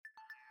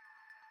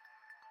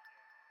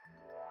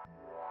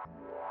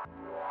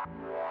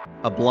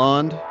A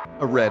blonde,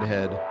 a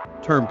redhead,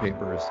 term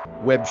papers,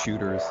 web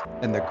shooters,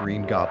 and the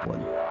Green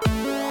Goblin.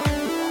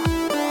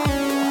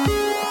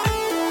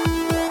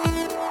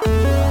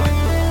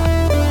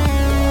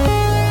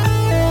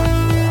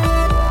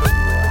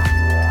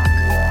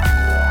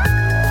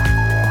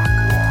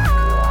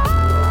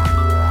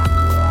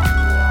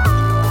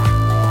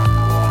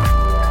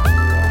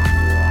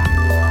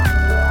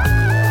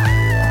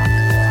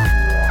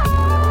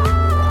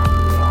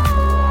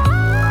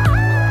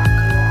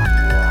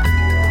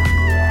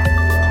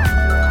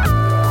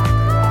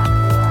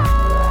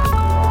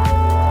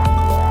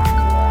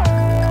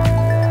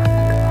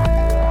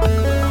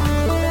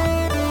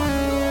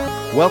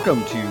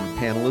 Welcome to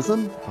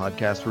Panelism, a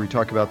podcast where we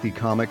talk about the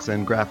comics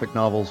and graphic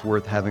novels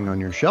worth having on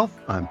your shelf.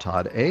 I'm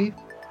Todd A.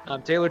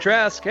 I'm Taylor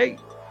Trask. Hey.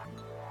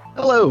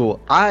 Hello.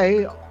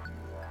 I,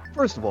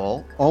 first of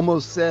all,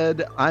 almost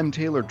said I'm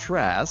Taylor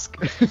Trask.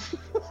 You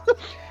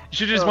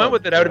should have just went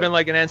with it. I would have been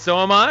like, and so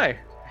am I.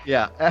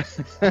 Yeah.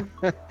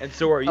 And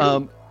so are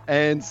you.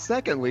 And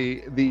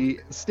secondly, the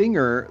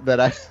stinger that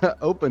I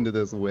opened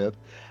this with,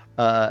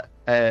 as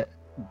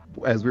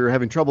we were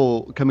having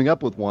trouble coming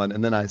up with one,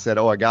 and then I said,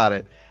 I got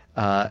it.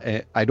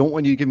 I don't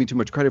want you to give me too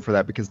much credit for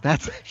that because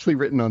that's actually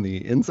written on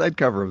the inside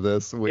cover of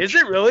this. Which is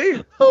it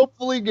really?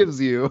 Hopefully gives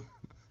you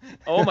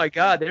oh my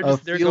God, they're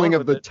feeling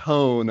of the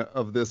tone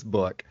of this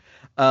book.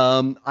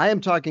 I am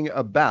talking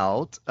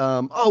about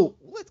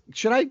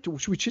should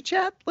we chit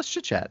chat? Let's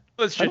chit chat.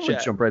 Let's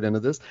jump right into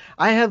this.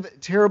 I have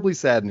terribly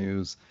sad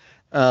news,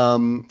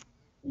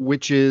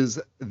 which is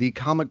the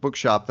comic book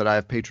shop that I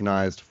have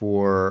patronized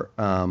for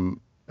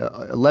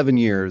 11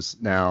 years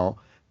now.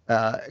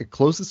 It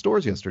closed its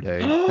doors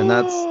yesterday, and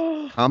that's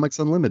Comics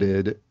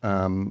Unlimited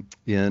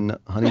in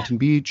Huntington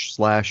Beach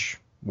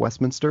 /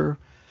 Westminster,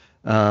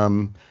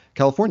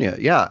 California.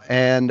 Yeah,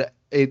 and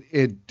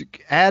it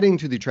adding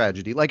to the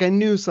tragedy. Like I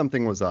knew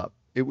something was up.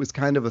 It was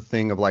kind of a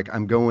thing of like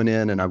I'm going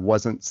in and I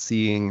wasn't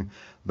seeing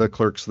the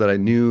clerks that I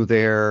knew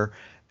there,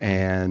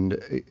 and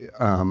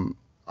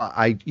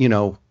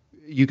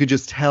you could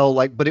just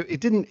tell but it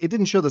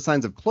didn't show the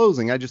signs of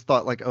closing. I just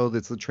thought like, oh,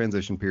 that's the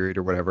transition period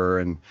or whatever,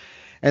 and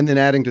then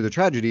adding to the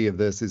tragedy of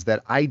this is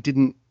that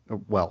the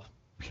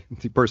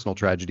personal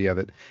tragedy of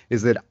it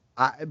is that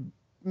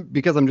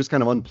because I'm just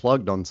kind of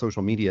unplugged on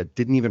social media,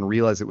 didn't even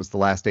realize it was the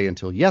last day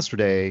until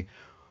yesterday,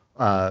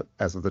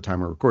 as of the time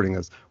we're recording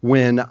this,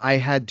 when I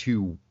had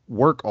to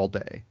work all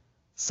day.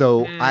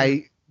 So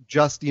I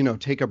just,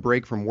 take a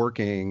break from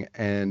working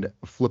and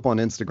flip on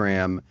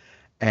Instagram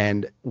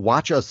and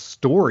watch a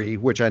story,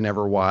 which I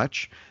never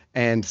watch,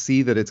 and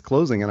see that it's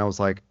closing. And I was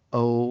like,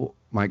 oh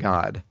my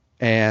God.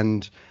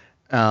 And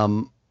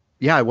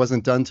I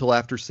wasn't done till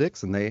after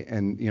 6, and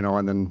then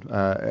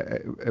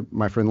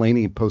my friend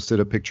Lainey posted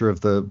a picture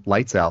of the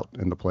lights out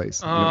in the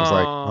place, and it was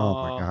like,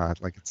 oh my God,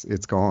 like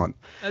it's gone.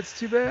 That's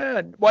too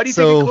bad. Why do you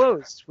think it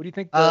closed? What do you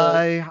think?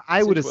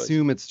 I would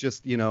assume it's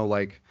just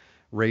like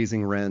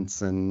raising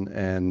rents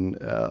and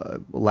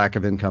lack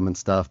of income and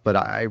stuff. But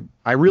I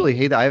really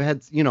hate that. I've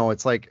had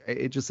it's like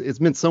it's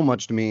meant so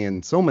much to me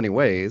in so many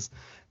ways.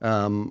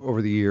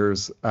 Over the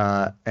years,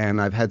 and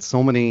I've had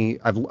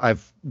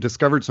I've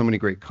discovered so many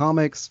great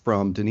comics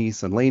from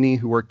Denise and Lainey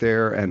who worked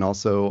there, and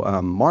also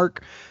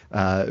Mark,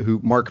 who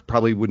Mark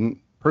probably wouldn't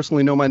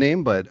personally know my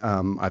name, but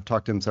I've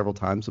talked to him several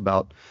times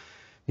about,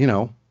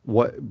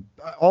 what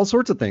all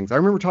sorts of things. I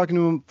remember talking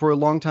to him for a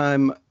long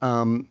time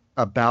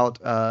about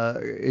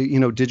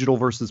digital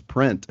versus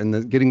print,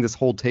 and getting this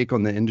whole take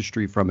on the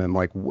industry from him,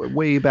 like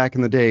way back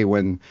in the day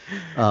when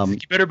you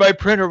better buy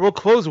print or we'll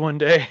close one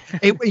day.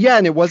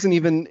 And it wasn't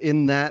even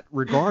in that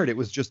regard. It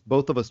was just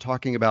both of us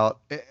talking about,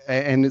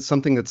 and it's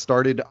something that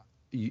started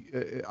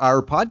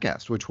our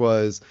podcast, which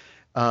was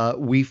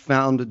we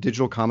found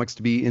digital comics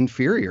to be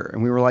inferior,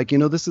 and we were like,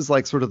 this is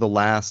like sort of the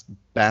last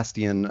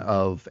bastion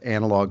of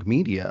analog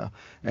media,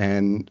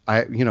 and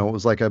it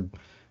was like a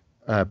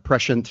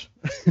prescient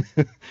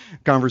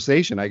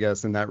conversation, I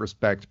guess, in that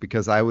respect,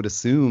 because I would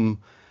assume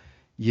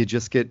you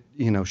just get,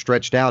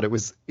 stretched out. It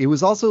was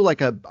also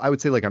like I would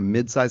say like a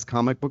mid-sized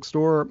comic book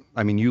store.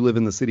 I mean, you live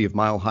in the city of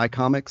Mile High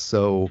Comics,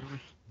 so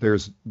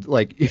there's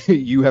like,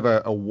 you have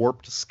a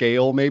warped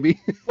scale maybe.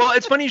 Well,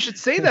 it's funny you should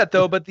say that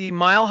though, but the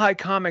Mile High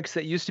Comics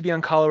that used to be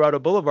on Colorado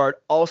Boulevard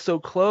also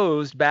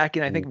closed back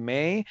in, I think,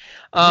 May.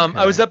 Okay.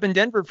 I was up in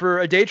Denver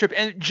for a day trip,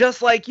 and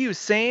just like you,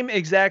 same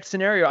exact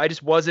scenario. I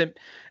just wasn't,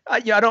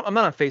 I'm not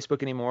on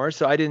Facebook anymore,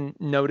 so I didn't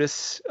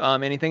notice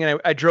anything. And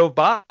I drove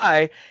by,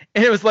 and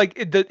it was like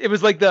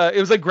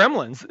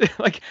Gremlins.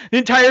 Like the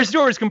entire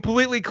store was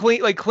completely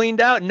cleaned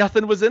out.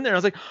 Nothing was in there. I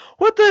was like,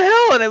 what the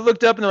hell? And I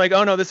looked up, and they're like,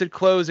 oh no, this had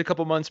closed a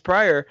couple months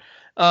prior.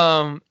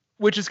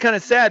 Which is kind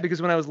of sad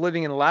because when I was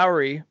living in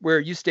Lowry,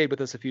 where you stayed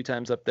with us a few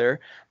times up there,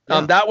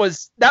 that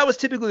was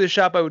typically the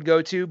shop I would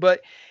go to.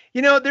 But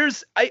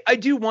I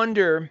do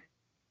wonder.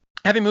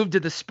 Having moved to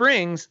the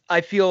Springs,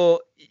 I feel,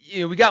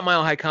 we got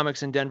Mile High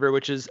Comics in Denver,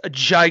 which is a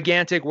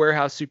gigantic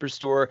warehouse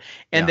superstore.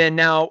 And then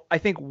now I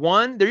think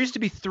there used to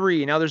be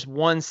 3. Now there's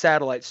 1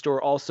 satellite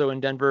store also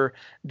in Denver.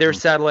 Their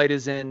satellite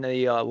is in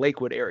the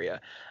Lakewood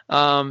area.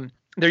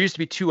 There used to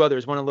be two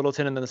others, one in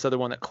Littleton and then this other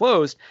one that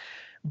closed.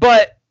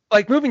 But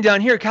like moving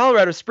down here,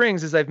 Colorado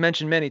Springs, as I've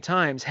mentioned many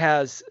times,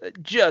 has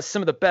just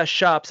some of the best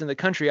shops in the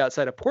country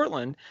outside of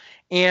Portland.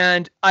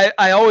 And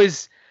I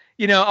always,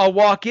 I'll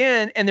walk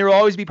in and there will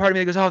always be part of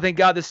me that goes, oh, thank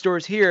God this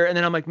store's here. And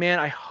then I'm like, man,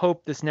 I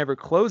hope this never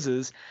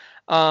closes.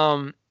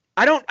 I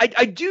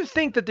do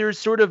think that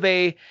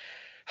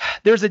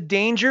there's a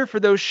danger for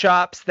those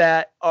shops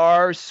that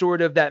are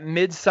sort of that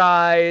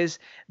mid-size.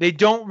 They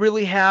don't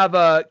really have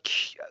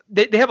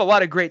they have a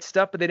lot of great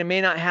stuff, but they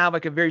may not have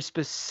like a very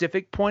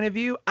specific point of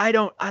view. I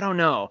don't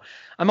know.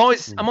 I'm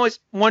always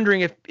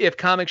wondering if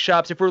comic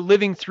shops, if we're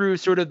living through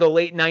sort of the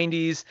late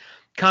 90s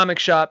comic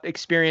shop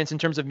experience in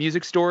terms of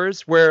music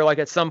stores, where like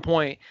at some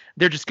point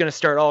they're just going to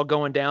start all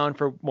going down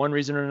for one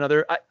reason or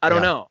another. I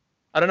don't know.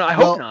 I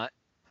hope not.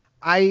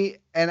 I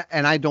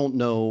don't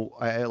know.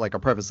 Like,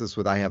 I'll preface this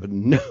with I have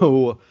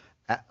no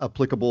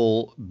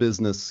applicable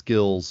business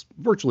skills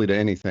virtually to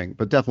anything,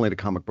 but definitely to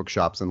comic book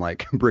shops and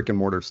like brick and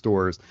mortar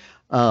stores.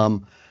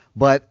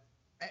 But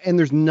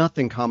there's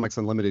nothing Comics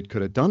Unlimited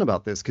could have done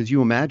about this, because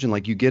you imagine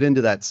like you get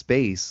into that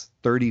space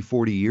 30,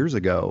 40 years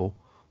ago.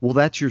 Well,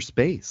 that's your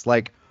space.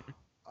 Like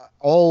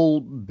all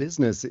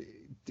business,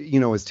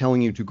 is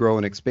telling you to grow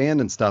and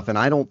expand and stuff. And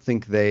I don't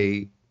think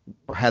they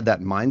had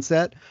that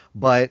mindset,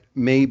 but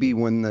maybe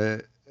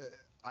when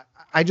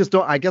I just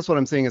don't. I guess what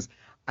I'm saying is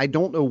I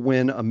don't know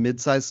when a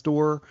mid-sized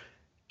store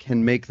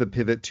can make the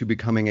pivot to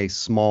becoming a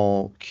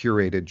small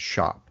curated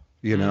shop,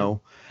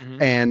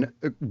 Mm-hmm. And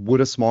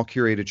would a small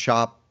curated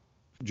shop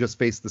just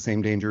face the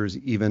same dangers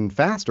even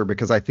faster?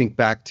 Because I think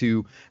back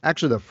to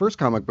actually the first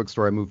comic book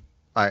store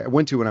I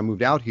went to when I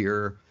moved out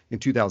here in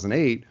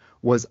 2008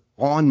 was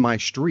on my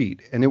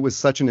street, and it was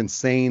such an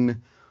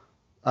insane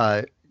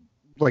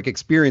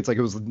experience. Like,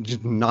 it was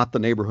just not the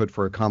neighborhood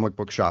for a comic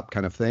book shop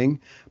kind of thing,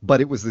 but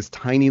it was this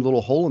tiny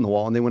little hole in the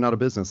wall, and they went out of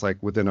business like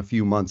within a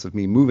few months of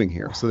me moving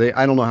here. So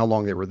I don't know how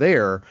long they were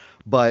there,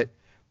 but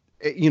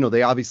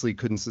they obviously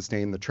couldn't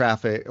sustain the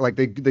traffic. Like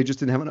they just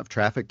didn't have enough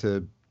traffic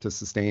to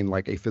sustain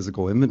like a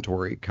physical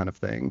inventory kind of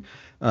thing.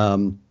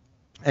 And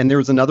there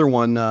was another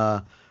one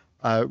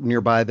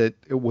nearby that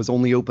it was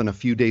only open a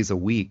few days a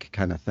week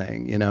kind of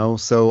thing,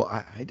 so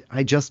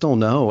I just don't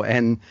know.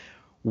 And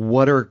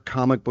what are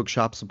comic book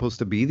shops supposed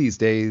to be these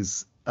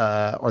days?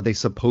 Are they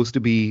supposed to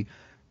be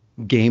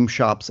game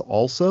shops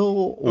also?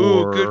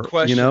 Or, ooh, good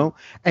question.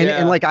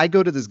 And like I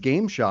go to this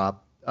game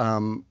shop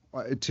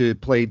to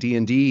play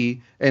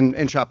D&D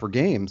and shop for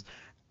games,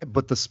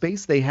 but the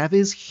space they have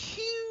is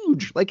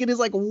huge. Like, it is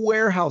like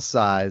warehouse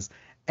size.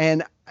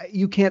 And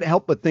you can't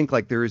help but think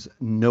like there's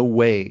no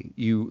way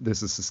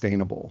this is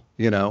sustainable,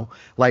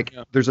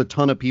 There's a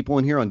ton of people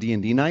in here on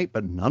D&D night,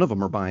 but none of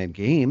them are buying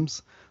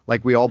games.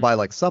 Like, we all buy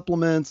like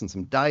supplements and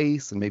some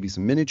dice and maybe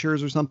some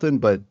miniatures or something,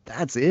 but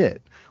that's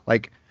it.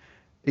 Like,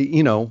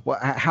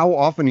 how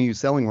often are you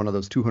selling one of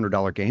those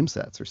 $200 game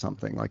sets or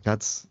something? Like,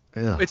 that's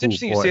it's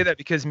interesting you say that,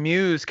 because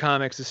Muse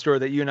Comics, the store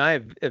that you and I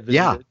have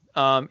visited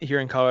here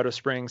in Colorado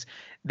Springs,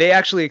 they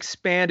actually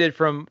expanded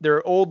from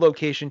their old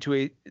location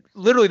to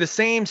literally the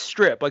same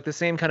strip, like the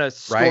same kind of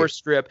store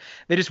strip.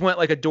 They just went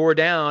like a door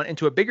down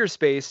into a bigger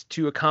space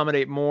to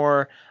accommodate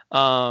more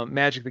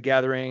Magic the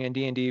Gathering and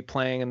D&D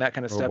playing and that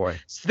kind of stuff. Boy.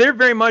 So they're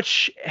very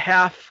much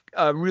half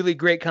a really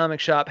great comic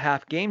shop,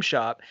 half game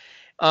shop.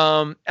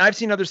 I've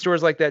seen other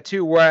stores like that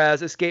too,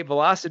 whereas Escape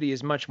Velocity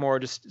is much more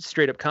just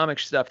straight up comic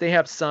stuff. They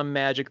have some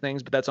Magic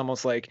things, but that's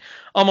almost like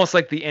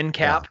the end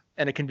cap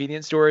and a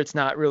convenience store. It's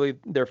not really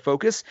their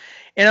focus.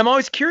 And I'm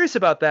always curious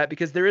about that,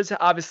 because there is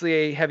obviously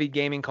a heavy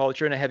gaming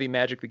culture and a heavy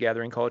Magic the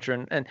Gathering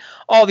culture and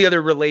all the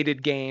other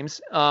related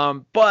games.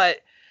 But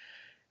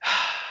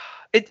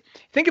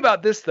think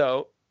about this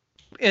though.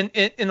 In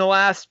the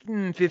last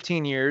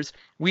 15 years,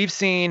 we've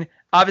seen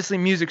obviously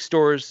music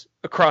stores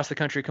across the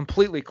country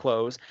completely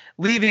close,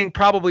 leaving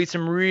probably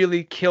some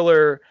really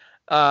killer,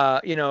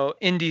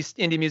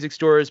 indie music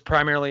stores,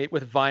 primarily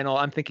with vinyl.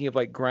 I'm thinking of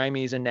like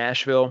Grimey's in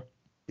Nashville.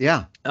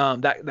 Yeah.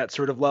 That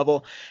sort of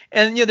level.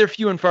 And they're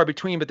few and far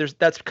between, but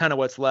that's kind of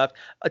what's left.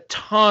 A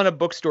ton of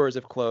bookstores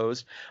have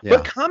closed,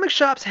 but comic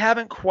shops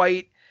haven't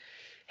quite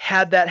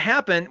had that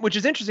happen, which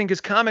is interesting because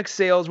comic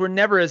sales were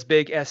never as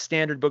big as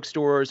standard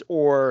bookstores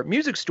or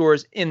music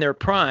stores in their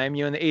prime.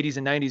 In the 80s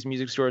and 90s,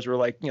 music stores were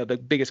like, the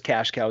biggest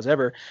cash cows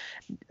ever.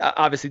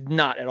 Obviously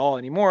not at all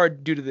anymore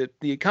due to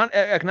the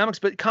economics,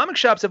 but comic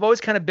shops have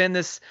always kind of been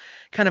this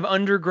kind of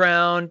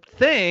underground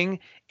thing.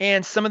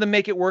 And some of them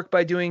make it work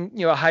by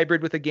doing, a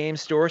hybrid with a game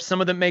store.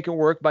 Some of them make it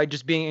work by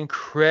just being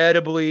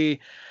incredibly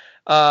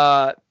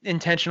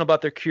intentional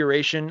about their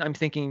curation. I'm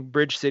thinking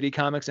Bridge City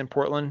Comics in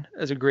Portland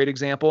as a great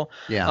example.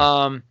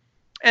 Yeah.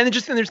 And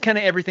there's kind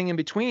of everything in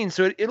between.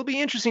 So it'll be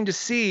interesting to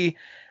see.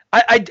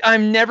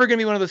 I'm never going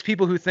to be one of those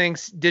people who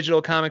thinks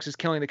digital comics is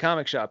killing the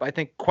comic shop. I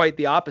think quite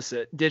the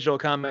opposite. Digital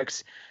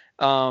comics,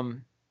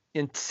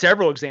 in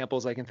several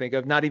examples I can think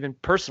of, not even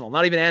personal,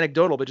 not even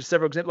anecdotal, but just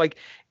several examples. Like,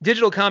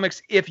 digital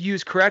comics, if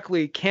used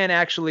correctly, can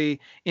actually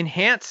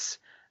enhance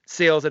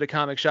sales at a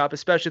comic shop,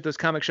 especially if those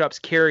comic shops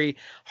carry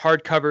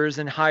hardcovers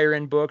and higher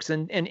end books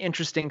and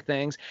interesting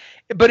things.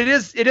 But it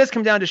does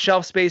come down to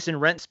shelf space and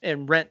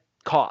rent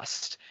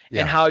cost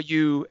and how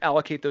you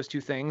allocate those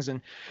two things.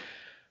 And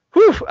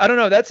whew, I don't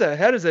know.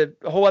 That is a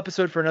whole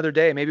episode for another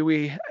day. It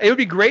would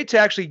be great to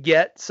actually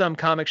get some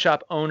comic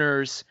shop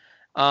owners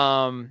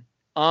on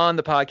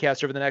the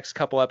podcast over the next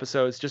couple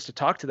episodes just to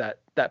talk to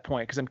that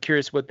point, because I'm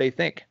curious what they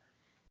think.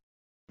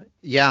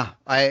 Yeah,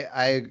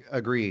 I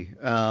agree.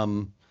 My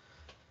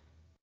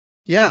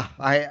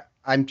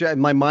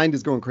mind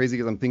is going crazy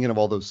because I'm thinking of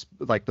all those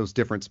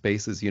different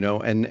spaces,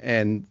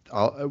 and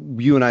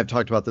you and I have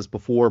talked about this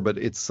before, but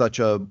I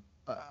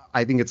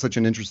think it's such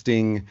an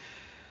interesting,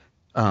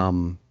 what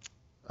do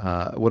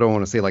I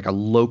want to say? Like a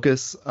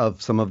locus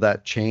of some of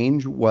that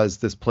change was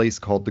this place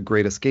called The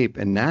Great Escape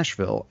in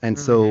Nashville. And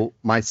so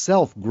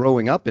myself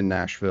growing up in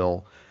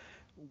Nashville,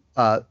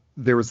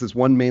 there was this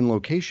one main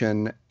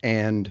location,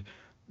 and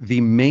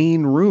the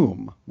main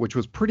room, which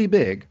was pretty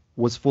big,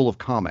 was full of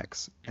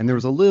comics. And there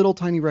was a little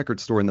tiny record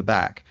store in the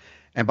back.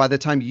 And by the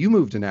time you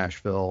moved to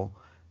Nashville,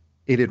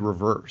 it had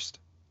reversed.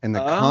 And the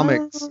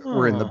comics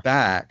were in the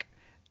back,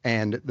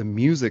 and the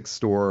music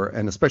store,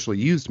 and especially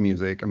used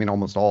music, I mean,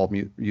 almost all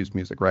used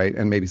music, right?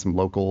 And maybe some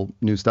local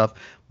new stuff.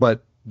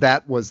 But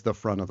that was the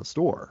front of the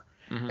store.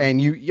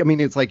 And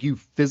it's like you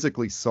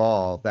physically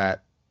saw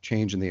that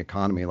change in the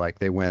economy. Like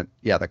they went,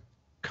 the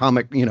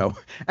comic,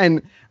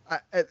 and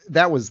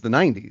that was the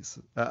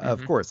 90s,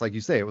 of course. Like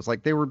you say, it was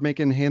like they were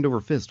making hand over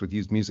fist with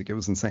used music. It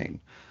was insane.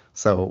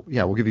 So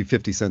yeah, we'll give you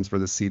 50 cents for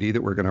this CD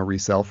that we're going to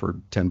resell for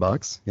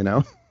 $10,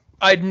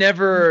 I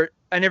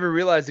never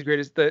realized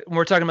when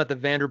we're talking about the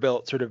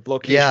Vanderbilt sort of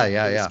location.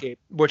 Yeah.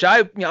 Which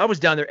I was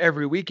down there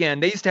every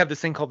weekend. They used to have this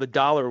thing called the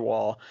Dollar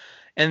Wall,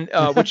 and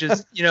which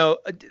is,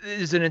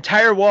 is an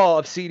entire wall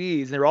of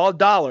CDs, and they're all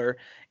 $1.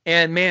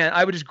 And man,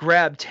 I would just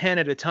grab 10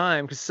 at a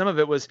time, because some of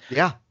it was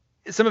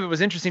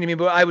interesting to me,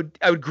 but I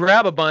would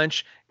grab a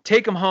bunch,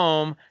 take them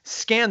home,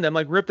 scan them,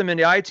 like rip them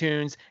into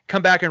iTunes,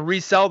 come back and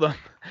resell them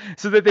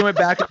so that they went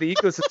back to the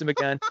ecosystem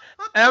again.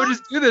 And I would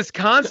just do this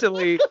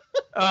constantly.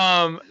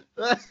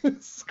 That's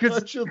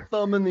such a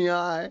thumb in the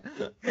eye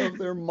of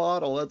their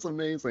model. That's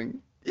amazing.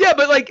 Yeah,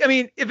 but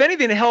if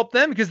anything, it helped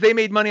them because they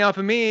made money off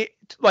of me.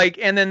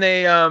 And then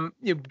they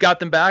got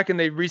them back and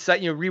they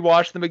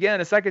rewashed them again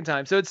a second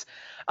time. So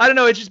I don't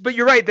know. It's just, but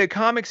you're right. The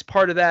comics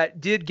part of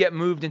that did get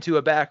moved into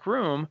a back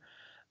room.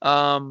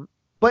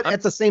 But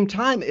at the same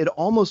time, it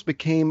almost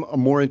became a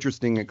more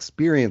interesting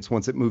experience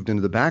once it moved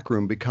into the back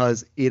room,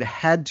 because it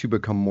had to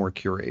become more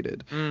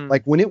curated.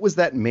 Like when it was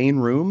that main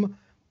room,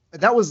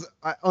 that was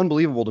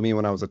unbelievable to me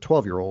when I was a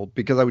 12-year-old,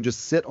 because I would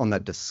just sit on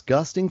that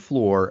disgusting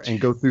floor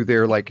and go through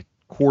their like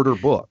quarter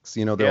books,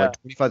 they're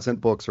like 25-cent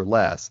books or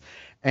less,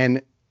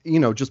 and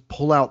just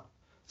pull out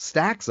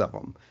stacks of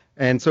them.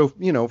 And so,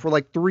 for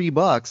like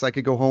 $3, I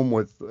could go home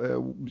with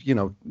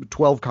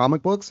 12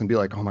 comic books and be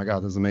like, oh my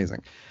God, this is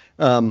amazing.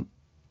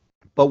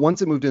 But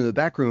once it moved into the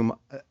back room,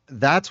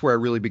 that's where I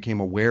really became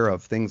aware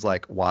of things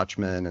like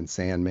Watchmen and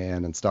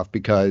Sandman and stuff,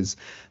 because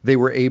they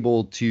were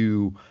able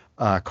to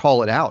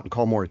call it out and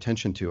call more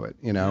attention to it,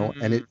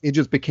 and it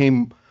just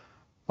became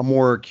a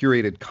more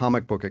curated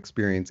comic book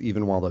experience,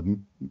 even while the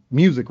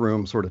music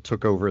room sort of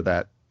took over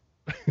that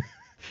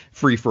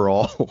free for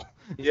all.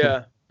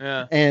 Yeah.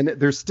 And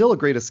there's still a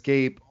Great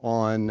Escape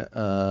on, I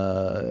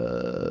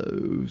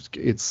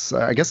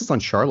guess it's on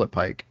Charlotte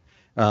Pike.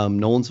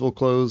 Nolensville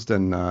closed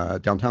and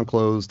downtown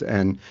closed.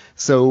 And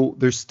so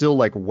there's still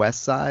like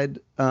West Side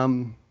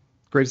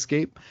Great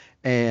Escape.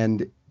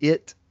 And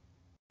it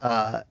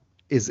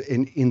is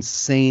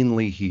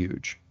insanely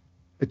huge,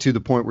 to the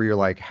point where you're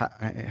like,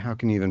 how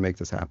can you even make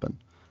this happen?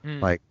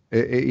 Like,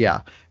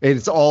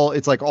 it's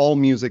like all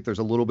music. There's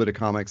a little bit of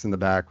comics in the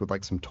back with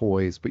like some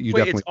toys, but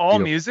definitely. It's all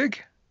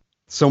music?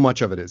 So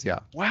much of it is, yeah.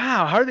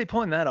 Wow. How are they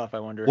pulling that off, I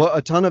wonder? Well,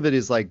 a ton of it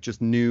is like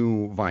just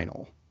new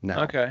vinyl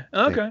now. Okay.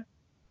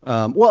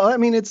 Well, I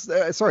mean, it's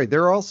sorry.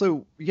 There are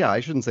also, I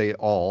shouldn't say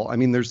all. I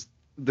mean,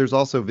 there's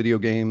also video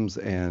games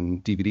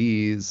and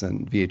DVDs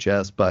and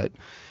VHS, but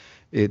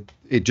it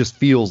just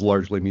feels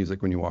largely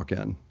music when you walk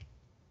in.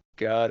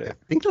 Got it.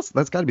 I think that's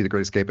got to be the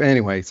Great Escape.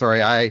 Anyway,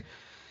 sorry, I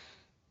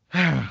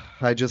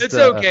just. It's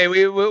okay.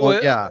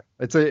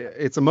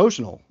 It's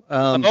emotional.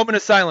 A moment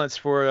of silence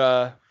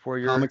for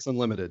your Comics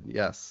Unlimited.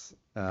 Yes.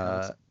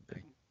 Yeah.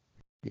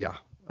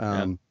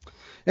 Anyway.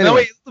 No,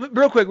 wait,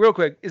 real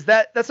quick.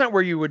 That's not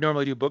where you would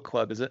normally do book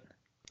club, is it?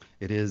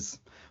 It is.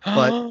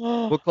 But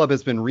book club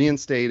has been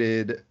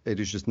reinstated. It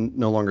is just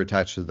no longer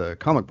attached to the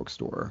comic book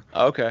store.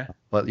 Okay.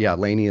 But yeah,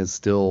 Lainey is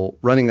still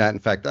running that. In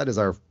fact, that is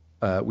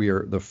we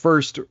are the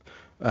first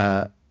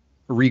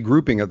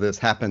regrouping of this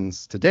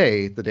happens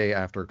today, the day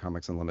after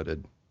Comics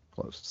Unlimited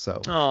closed.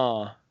 So.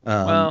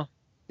 Well.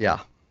 Yeah.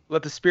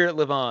 Let the spirit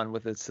live on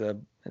with its.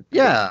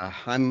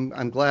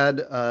 I'm glad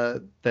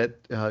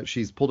that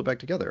she's pulled it back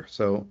together.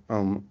 So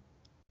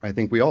I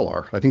think we all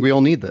are. I think we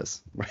all need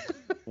this.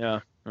 Yeah.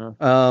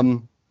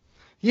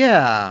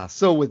 Yeah.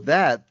 So with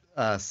that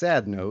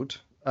sad note,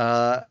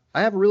 I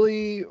have a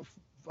really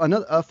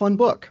a fun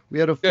book. We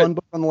had a fun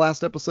book on the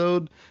last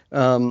episode.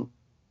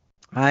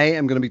 I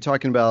am going to be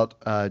talking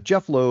about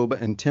Jeff Loeb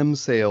and Tim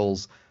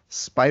Sale's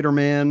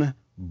Spider-Man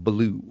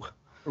Blue.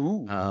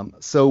 Ooh.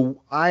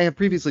 So I have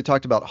previously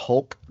talked about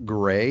Hulk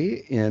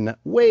Gray in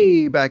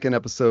way back in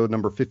episode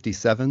number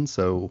 57,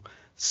 so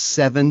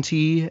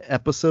 70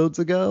 episodes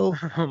ago.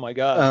 Oh my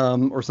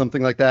God. Or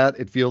something like that.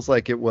 It feels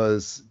like it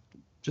was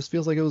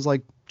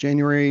like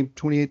January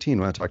 2018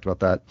 when I talked about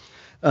that.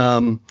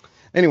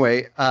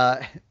 Anyway,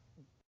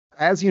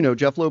 as you know,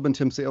 Jeff Loeb and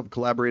Tim Sale have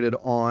collaborated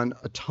on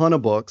a ton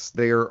of books.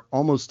 They are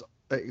almost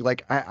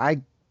like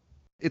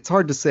it's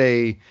hard to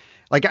say.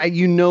 Like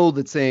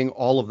that saying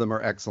all of them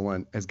are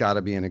excellent has got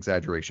to be an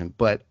exaggeration,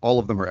 but all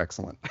of them are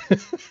excellent.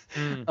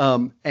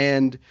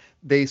 And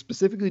they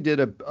specifically did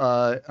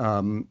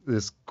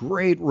this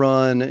great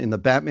run in the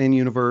Batman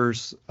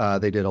universe.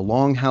 They did A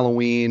Long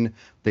Halloween.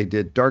 They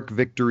did Dark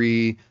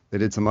Victory. They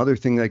did some other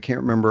thing that I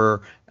can't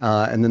remember.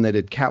 And then they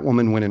did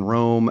Catwoman When in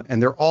Rome.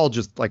 And they're all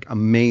just like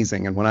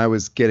amazing. And when I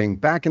was getting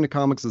back into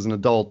comics as an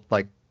adult,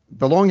 like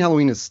The Long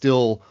Halloween is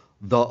still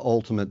the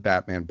ultimate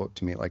Batman book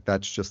to me. Like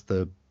that's just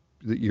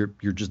you're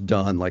just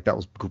done. Like that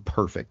was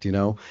perfect, you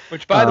know?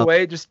 Which, by the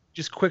way, just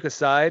quick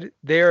aside,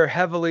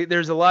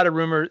 there's a lot of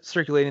rumor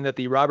circulating that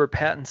the Robert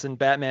Pattinson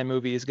Batman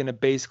movie is going to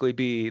basically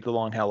be The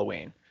Long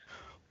Halloween.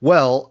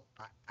 Well,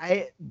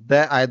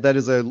 that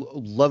is a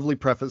lovely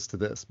preface to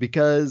this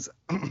because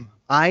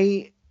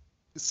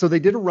so they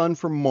did a run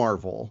for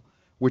Marvel,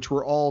 which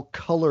were all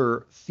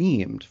color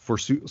themed for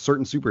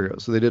certain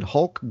superheroes. So they did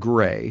Hulk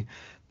Gray,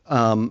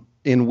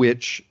 in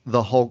which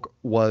the Hulk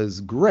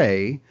was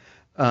gray,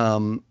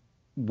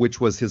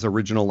 which was his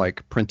original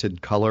like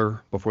printed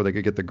color before they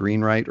could get the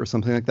green right or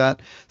something like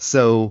that.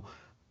 So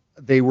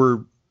they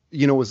were,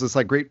 it was this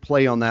like great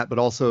play on that, but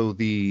also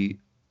the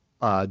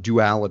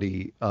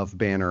duality of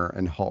Banner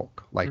and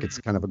Hulk. Like it's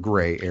kind of a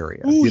gray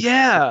area. Oh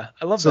yeah,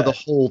 I love that. So the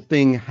whole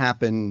thing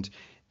happened.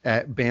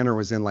 Banner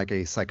was in like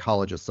a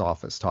psychologist's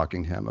office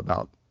talking to him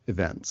about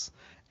events,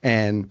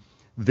 and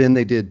then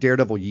they did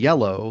Daredevil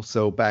Yellow.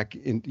 So back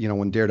in,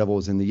 when Daredevil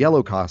was in the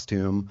yellow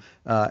costume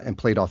and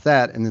played off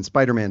that, and then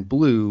Spider-Man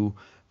Blue,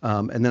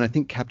 and then I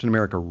think Captain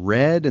America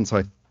Red. And so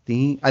I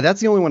think that's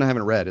the only one I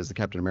haven't read is the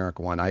Captain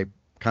America one. I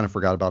kind of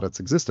forgot about its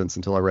existence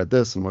until I read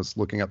this and was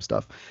looking up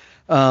stuff.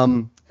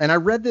 And I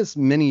read this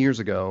many years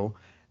ago.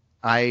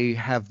 I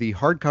have the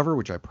hardcover,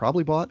 which I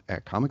probably bought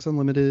at Comics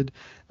Unlimited.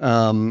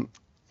 And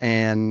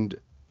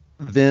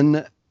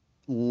then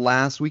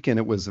last weekend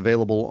it was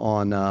available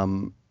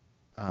on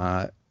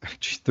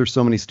there's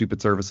so many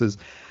stupid services.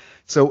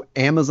 So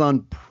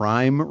Amazon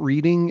Prime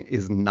Reading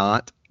is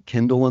not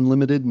Kindle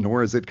Unlimited,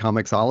 nor is it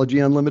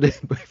Comixology Unlimited.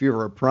 But if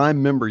you're a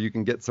Prime member, you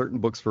can get certain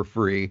books for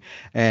free.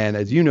 And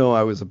as you know,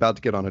 I was about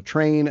to get on a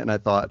train and I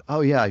thought,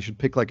 oh yeah, I should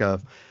pick like a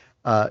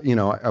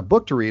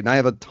book to read. And I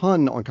have a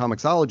ton on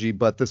Comixology,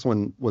 but this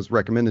one was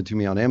recommended to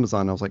me on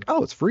Amazon. I was like,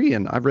 oh, it's free.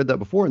 And I've read that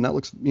before. And that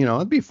looks,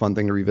 that'd be a fun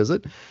thing to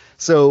revisit.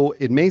 So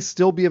it may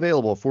still be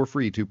available for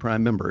free to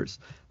Prime members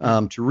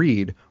to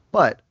read.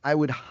 But I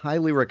would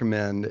highly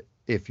recommend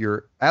if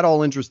you're at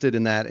all interested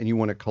in that and you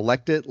want to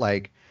collect it,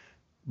 like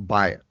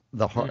buy it.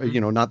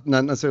 Not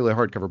necessarily a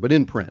hardcover, but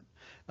in print.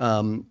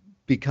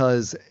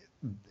 Because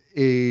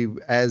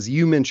as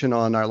you mentioned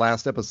on our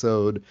last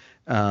episode,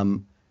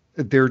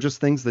 there are just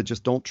things that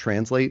just don't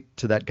translate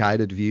to that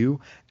guided view.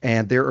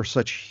 And there are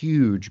such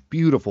huge,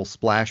 beautiful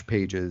splash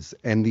pages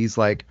and these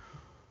like,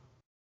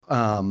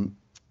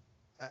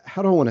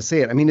 how do I want to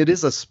say it? I mean, it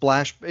is a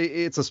splash.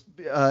 It's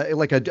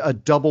like a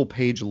double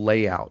page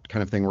layout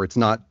kind of thing where it's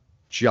not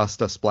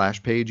just a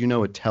splash page.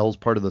 It tells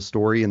part of the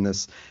story in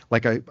this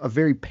like a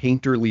very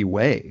painterly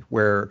way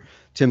where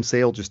Tim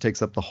Sale just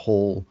takes up the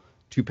whole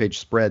 2-page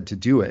spread to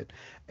do it.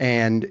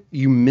 And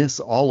you miss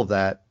all of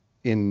that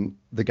in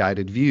the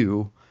guided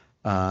view,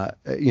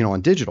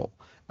 on digital.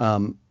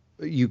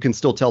 You can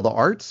still tell the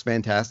art's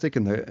fantastic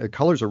and the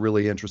colors are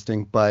really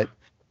interesting, but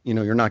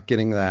you're not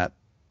getting that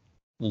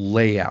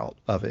layout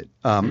of it.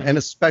 And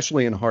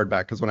especially in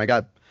hardback, because when I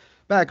got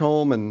back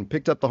home and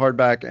picked up the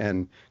hardback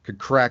and could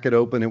crack it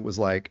open, it was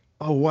like,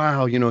 oh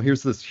wow,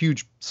 here's this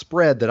huge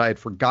spread that I had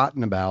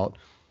forgotten about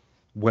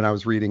when I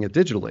was reading it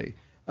digitally.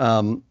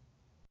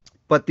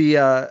 But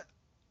the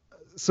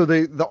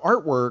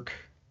artwork,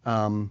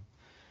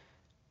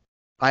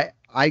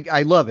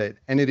 I love it,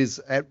 and it is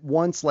at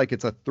once like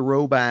it's a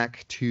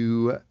throwback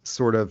to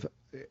sort of,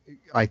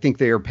 I think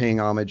they are paying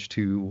homage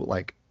to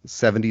like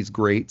 70s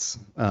greats,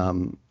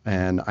 and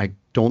I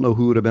don't know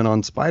who would have been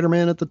on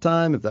Spider-Man at the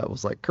time, if that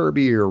was like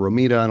Kirby or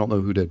Romita. I don't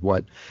know who did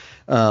what,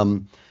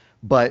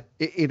 but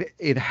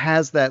it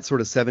has that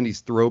sort of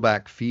 70s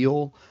throwback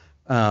feel.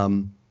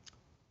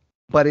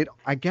 But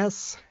I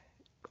guess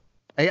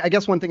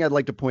one thing I'd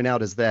like to point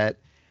out is that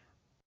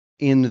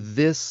in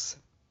the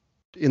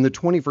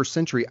 21st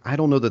century, I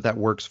don't know that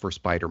works for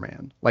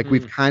Spider-Man. Like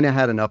we've kind of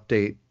had an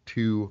update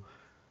to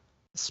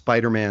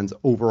Spider-Man's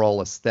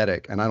overall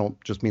aesthetic, and I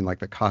don't just mean like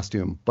the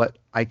costume, but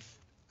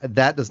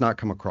that does not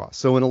come across.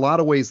 So in a lot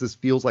of ways, this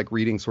feels like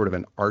reading sort of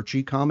an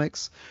Archie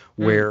comics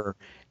where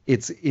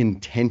it's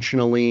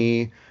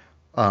intentionally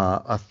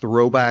a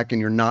throwback and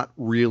you're not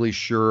really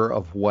sure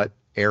of what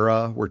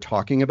era we're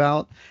talking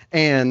about.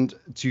 And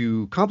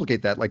to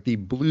complicate that, like the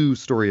blue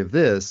story of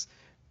this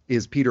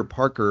is Peter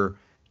Parker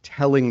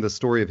telling the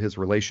story of his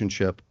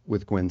relationship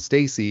with Gwen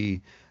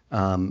Stacy.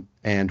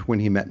 And when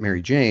he met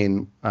Mary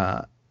Jane,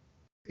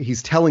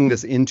 he's telling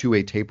this into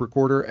a tape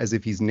recorder as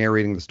if he's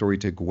narrating the story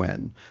to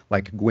Gwen.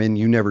 Like, Gwen,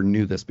 you never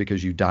knew this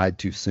because you died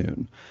too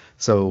soon.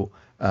 So,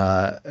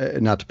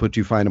 not to put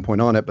too fine a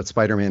point on it, but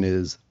Spider-Man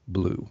is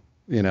blue.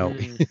 You know,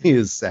 he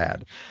is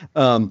sad.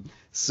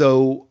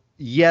 So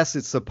yes,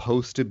 it's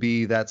supposed to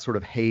be that sort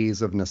of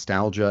haze of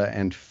nostalgia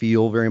and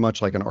feel very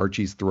much like an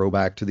Archie's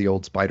throwback to the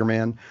old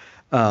Spider-Man.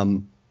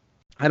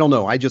 I don't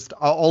know.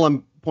 All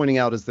I'm pointing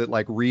out is that,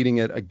 like, reading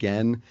it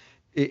again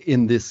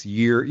in this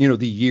year, you know,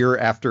 the year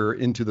after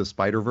Into the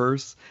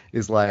Spider-Verse,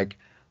 is like,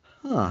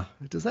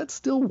 does that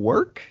still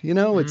work? You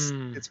know,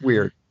 it's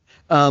weird.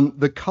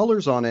 The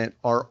colors on it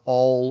are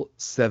all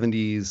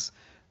 70s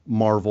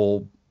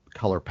Marvel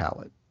color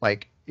palette.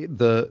 Like,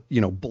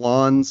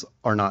 blondes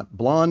are not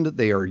blonde,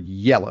 they are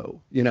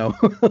yellow, you know,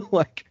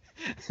 like,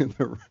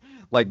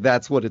 like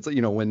that's what it's,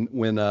 you know, when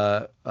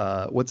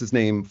what's his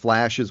name?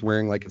 Flash is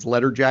wearing like his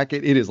letter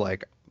jacket. It is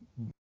like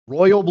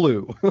royal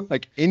blue,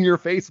 like in your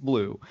face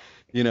blue,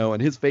 you know,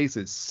 and his face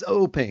is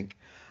so pink.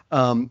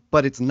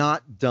 But it's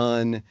not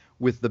done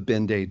with the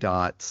Ben-Day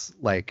dots,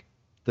 like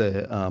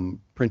the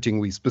printing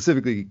we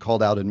specifically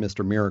called out in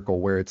Mr. Miracle,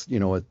 where it's, you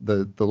know,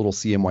 the little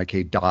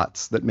CMYK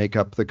dots that make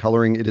up the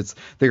coloring.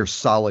 They are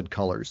solid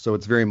colors. So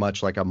it's very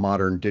much like a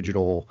modern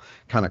digital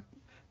kind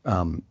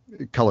of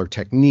color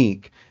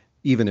technique,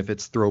 even if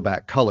it's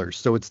throwback colors.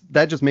 So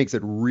that just makes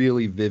it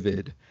really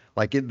vivid.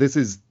 Like, this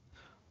is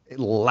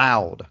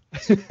loud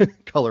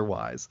color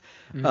wise.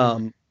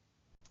 And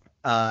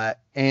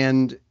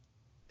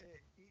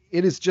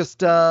it is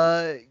just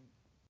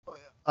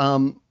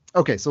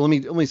okay, so let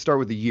me start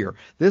with the year.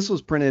 This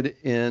was printed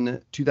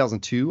in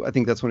 2002. I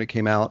think that's when it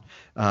came out.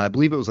 I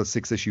believe it was a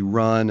 6-issue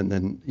run, and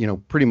then, you know,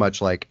 pretty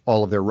much like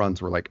all of their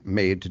runs were like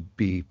made to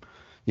be,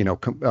 you know,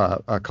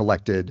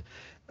 collected.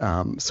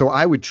 So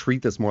I would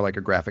treat this more like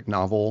a graphic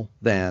novel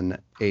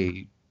than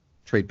a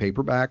trade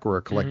paperback or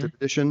a collected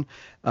edition.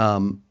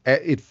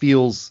 It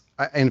feels,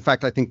 in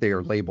fact, I think they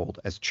are labeled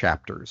as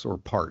chapters or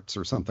parts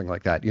or something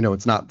like that. You know,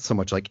 it's not so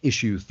much like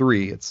issue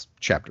 3, it's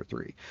chapter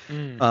 3.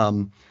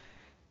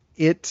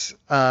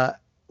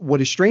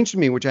 What is strange to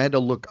me, which I had to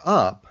look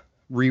up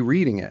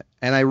rereading it,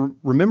 and I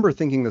remember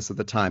thinking this at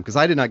the time because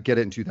I did not get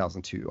it in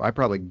 2002. I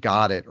probably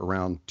got it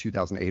around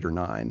 2008 or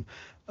 9.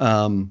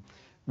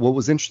 What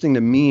was interesting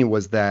to me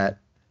was that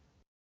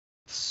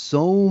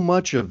so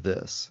much of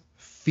this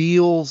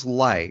feels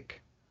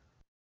like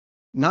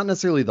not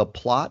necessarily the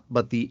plot,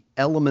 but the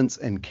elements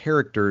and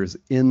characters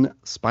in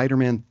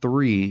Spider-Man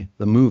 3,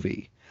 the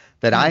movie,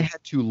 that I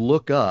had to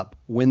look up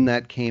when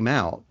that came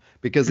out,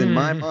 because in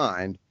my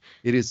mind,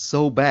 it is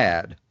so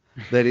bad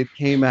that it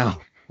came out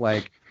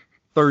like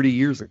 30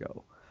 years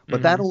ago.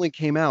 But that only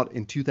came out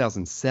in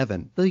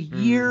 2007, the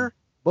year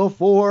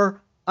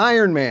before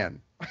Iron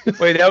Man.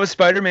 Wait, that was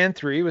Spider-Man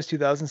 3 was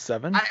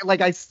 2007?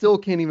 I still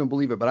can't even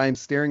believe it, but I am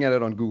staring at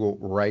it on Google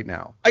right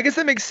now. I guess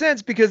that makes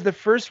sense because the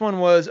first one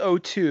was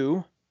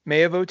 02,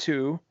 May of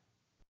 02.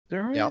 Is that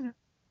right? Yep.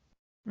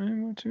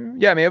 May of 02?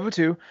 Yeah, May of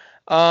 02.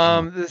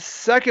 The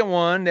second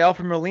one, the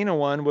Alfred Molina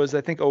one, was,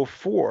 I think,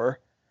 04.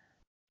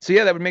 So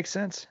yeah, that would make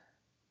sense.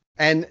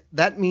 And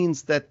that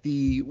means that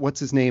the, what's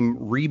his name,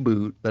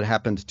 reboot that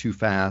happened too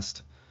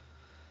fast.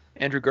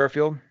 Andrew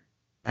Garfield.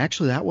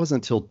 Actually, that was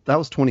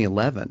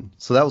 2011.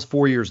 So that was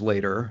 4 years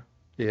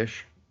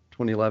later-ish.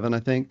 2011, I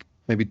think.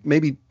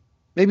 Maybe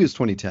it was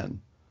 2010.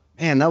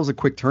 Man, that was a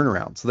quick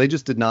turnaround. So they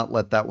just did not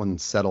let that one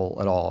settle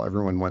at all.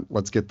 Everyone went,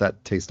 let's get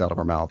that taste out of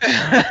our mouth.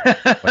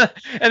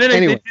 And then they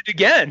did it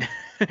again.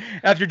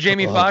 After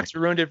Jamie Foxx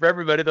ruined it for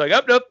everybody. They're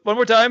like, nope, one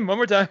more time.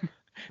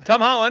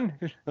 Tom Holland.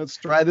 Let's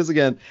try this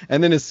again.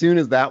 And then as soon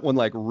as that one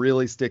like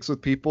really sticks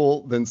with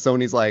people, then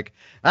Sony's like,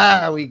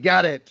 we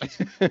got it.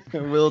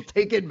 We'll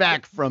take it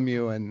back from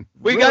you, and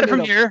we got it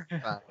from here.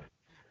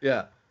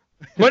 Yeah.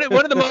 one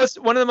of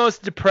the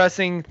most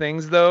depressing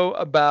things though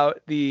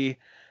about the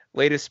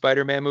latest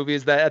Spider-Man movie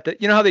is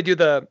that you know how they do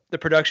the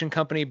production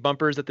company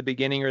bumpers at the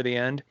beginning or the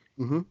end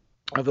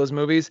of those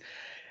movies?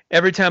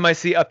 Every time I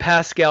see a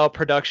Pascal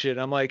production,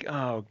 I'm like,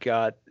 oh,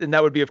 God. And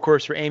that would be, of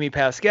course, for Amy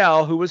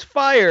Pascal, who was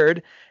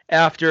fired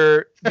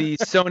after the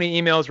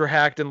Sony emails were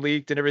hacked and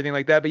leaked and everything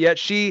like that. But yet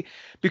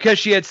because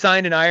she had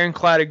signed an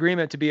ironclad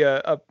agreement to be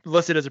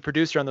listed as a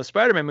producer on the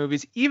Spider-Man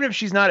movies, even if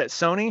she's not at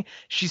Sony,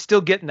 she's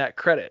still getting that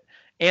credit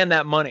and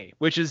that money,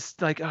 which is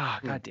like,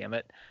 God damn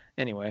it.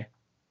 Anyway.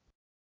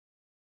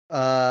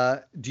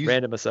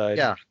 Random aside.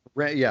 Yeah.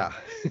 Yeah.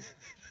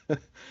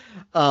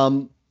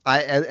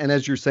 And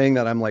as you're saying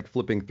that, I'm like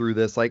flipping through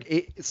this,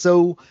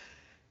 so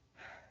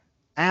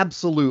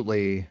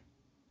absolutely.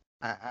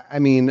 I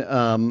mean,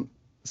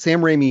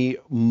 Sam Raimi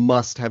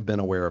must have been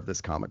aware of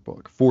this comic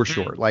book for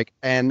sure.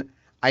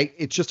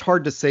 It's just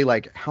hard to say,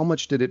 like, how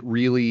much did it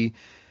really,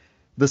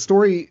 the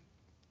story.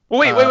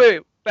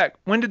 Wait. back.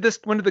 When did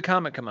the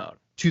comic come out?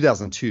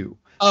 2002.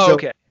 Oh, So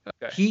okay.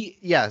 Okay.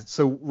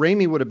 so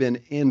Raimi would have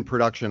been in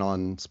production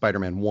on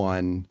Spider-Man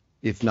 1,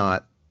 if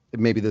not,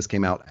 maybe this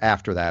came out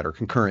after that or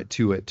concurrent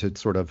to it to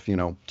sort of,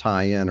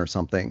 tie in or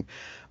something.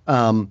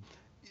 Um,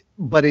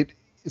 but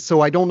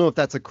so I don't know if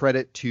that's a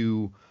credit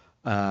to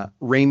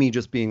Raimi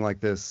just being like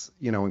this,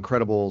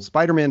 incredible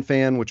Spider-Man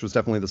fan, which was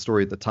definitely the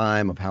story at the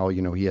time of how,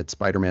 he had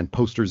Spider-Man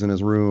posters in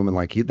his room and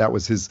like that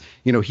was his,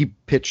 he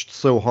pitched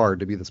so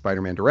hard to be the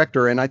Spider-Man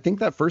director. And I think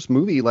that first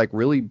movie, like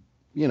really,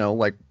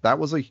 like that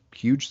was a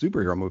huge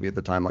superhero movie at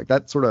the time. Like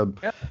that sort of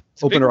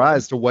opened our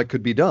eyes to what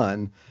could be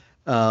done.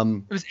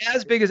 It was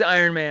as big as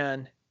Iron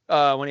Man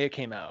when it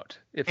came out.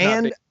 If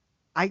not big.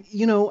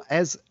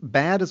 As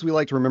bad as we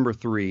like to remember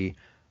 3,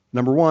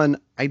 number 1,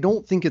 I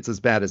don't think it's as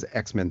bad as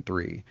X-Men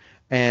 3.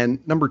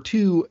 And number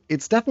 2,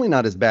 it's definitely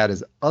not as bad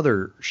as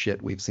other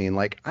shit we've seen.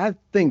 Like, I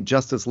think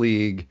Justice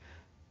League,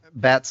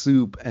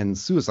 Bat-Soup, and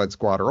Suicide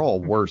Squad are all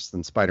worse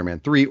than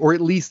Spider-Man 3, or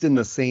at least in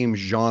the same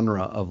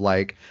genre of,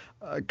 like,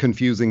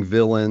 confusing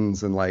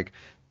villains and, like,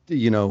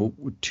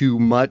 too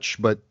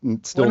much, but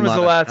still not. When was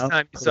the last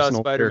time you saw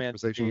Spider-Man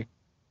 3?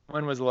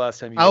 When was the last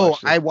time you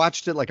watched it? I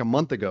watched it like a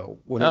month ago.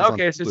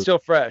 Okay, so it's still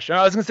fresh.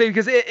 I was gonna say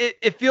because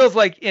it feels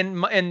like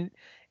in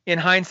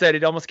hindsight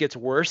it almost gets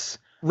worse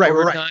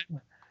over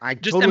time.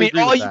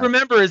 All you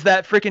remember is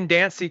that freaking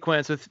dance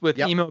sequence with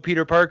emo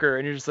Peter Parker,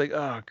 and you're just like,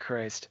 oh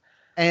Christ.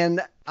 And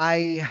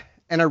I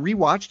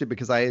rewatched it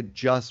because I had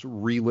just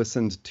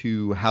re-listened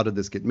to How Did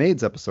This Get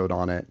Made's episode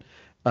on it,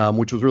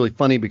 which was really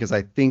funny because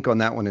I think on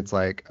that one it's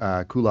like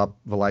Kulap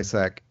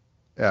Vilaysack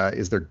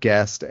is their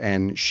guest,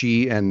 and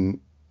she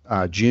and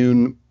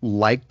June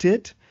liked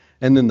it,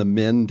 and then the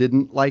men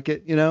didn't like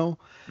it,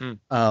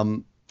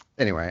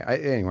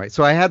 Anyway,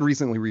 so I had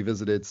recently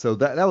revisited, so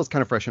that was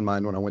kind of fresh in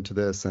mind when I went to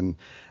this, and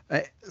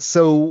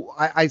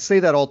I say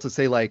that all to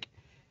say, like,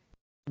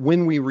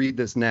 when we read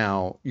this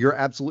now, you're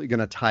absolutely going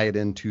to tie it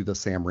into the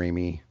Sam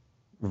Raimi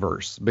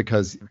verse,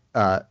 because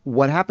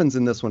what happens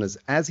in this one is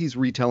as he's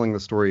retelling the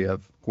story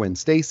of Gwen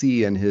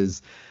Stacy and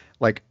his,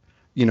 like,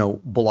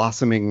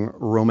 blossoming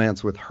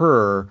romance with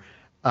her,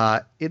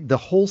 the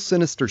whole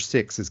Sinister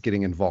Six is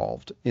getting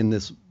involved in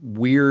this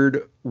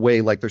weird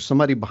way. Like there's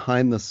somebody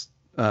behind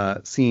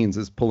the scenes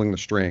is pulling the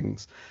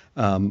strings.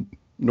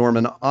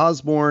 Norman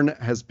Osborn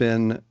has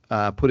been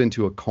put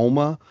into a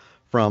coma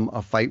from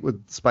a fight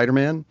with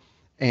Spider-Man.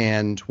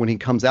 And when he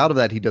comes out of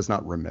that, he does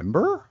not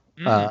remember.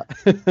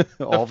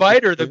 The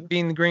fighter,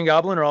 being the Green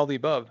Goblin, or all the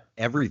above?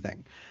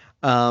 Everything.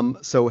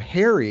 So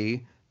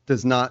Harry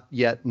does not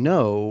yet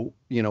know,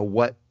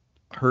 what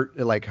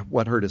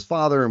hurt his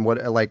father and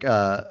what, like,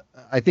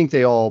 I think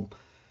they all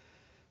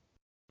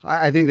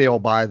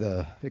buy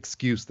the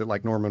excuse that,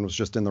 like, Norman was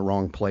just in the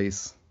wrong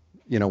place,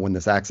 when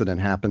this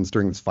accident happens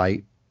during this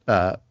fight.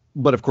 But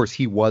of course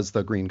he was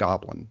the Green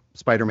Goblin.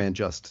 Spider-Man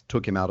just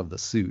took him out of the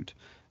suit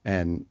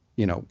and,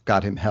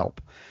 got him help.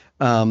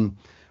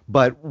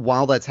 But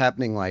while that's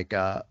happening, like,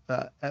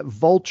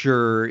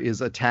 Vulture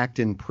is attacked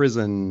in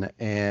prison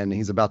and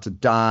he's about to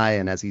die.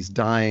 And as he's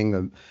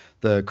dying,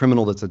 the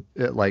criminal that's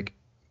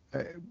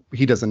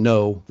he doesn't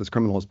know this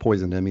criminal has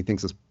poisoned him. He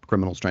thinks this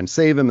criminal's trying to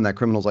save him, and that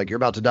criminal's like, "You're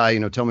about to die,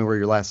 tell me where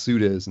your last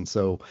suit is." And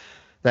so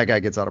that guy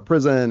gets out of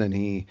prison and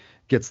he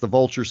gets the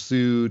Vulture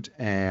suit,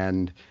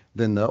 and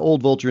then the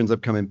old Vulture ends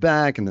up coming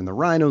back, and then the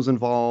Rhino's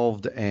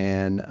involved,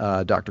 and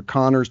Dr.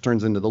 Connors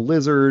turns into the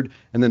Lizard,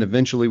 and then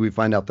eventually we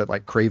find out that,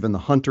 like, Kraven the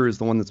Hunter is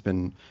the one that's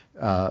been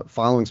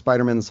following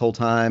Spider-Man this whole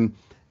time.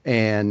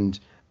 And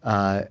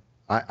now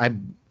I've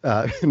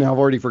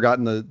already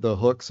forgotten the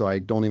hook, so I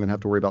don't even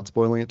have to worry about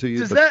spoiling it to you.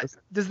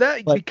 Does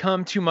that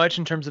become too much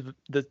in terms of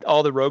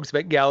all the Rogues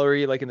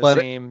Gallery, like in the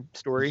same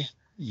story?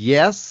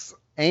 Yes,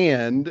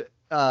 and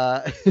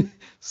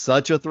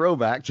such a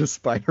throwback to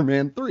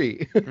Spider-Man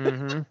 3.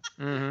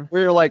 Where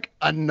you're like,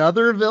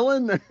 another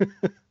villain?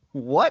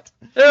 What?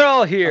 They're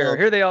all here.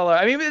 Here they all are.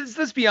 I mean,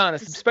 let's be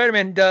honest.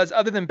 Spider-Man does,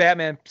 other than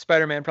Batman,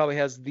 Spider-Man probably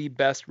has the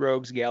best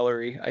Rogues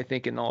Gallery, I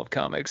think, in all of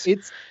comics.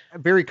 It's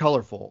very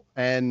colorful,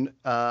 and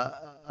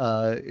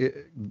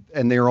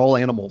they're all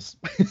animals.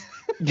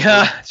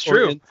 Yeah, it's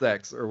true.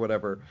 Insects or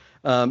whatever.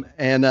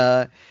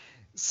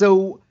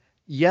 So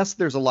yes,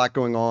 there's a lot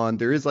going on.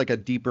 There is, like, a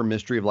deeper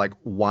mystery of, like,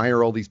 why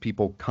are all these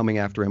people coming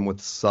after him with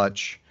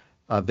such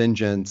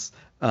vengeance?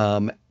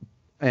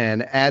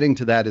 And adding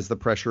to that is the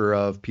pressure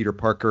of Peter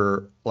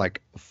Parker,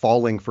 like,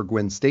 falling for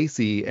Gwen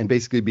Stacy and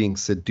basically being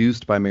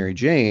seduced by Mary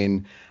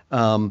Jane,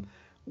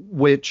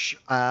 which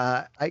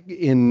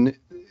in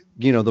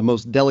the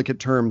most delicate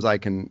terms I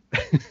can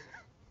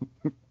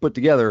put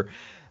together,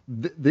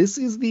 this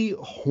is the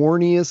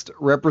horniest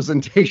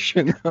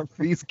representation of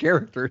these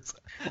characters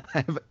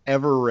I've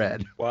ever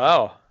read.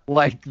 Wow.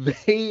 Like,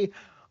 they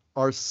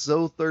are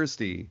so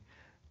thirsty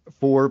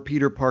for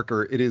Peter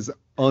Parker. It is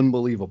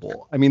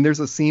unbelievable. I mean, there's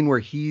a scene where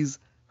he's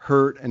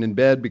hurt and in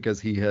bed because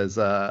he has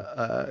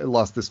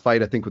lost this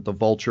fight, I think, with the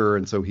Vulture,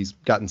 and so he's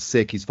gotten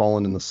sick. He's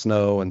fallen in the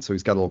snow, and so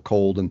he's got a little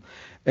cold,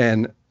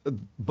 and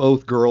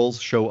both girls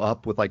show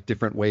up with, like,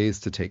 different ways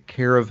to take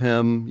care of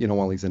him,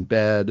 while he's in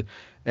bed.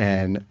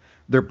 and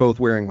they're both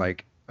wearing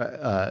like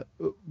the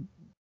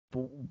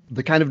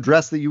kind of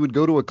dress that you would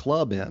go to a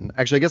club in.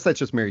 Actually, I guess that's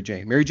just Mary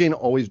Jane. Mary Jane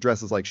always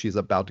dresses like she's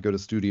about to go to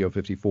Studio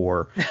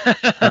 54.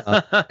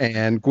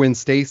 And Gwen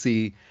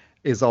Stacy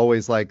is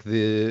always like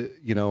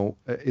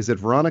is it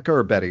Veronica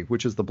or Betty?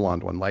 Which is the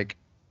blonde one? Like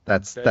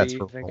that's her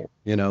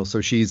role, So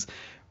she's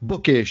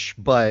bookish,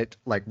 but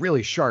like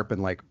really sharp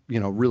and like,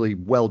 really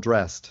well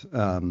dressed.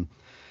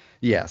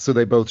 Yeah. So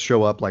they both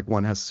show up, like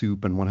one has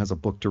soup and one has a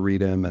book to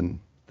read him. And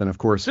then of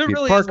course, so it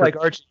really Parker, is like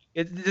Archie.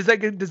 Does that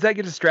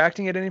get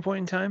distracting at any point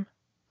in time?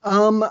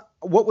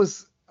 What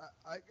was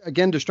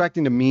again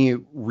distracting to me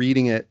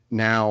reading it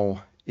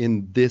now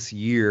in this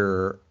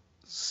year,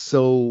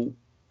 so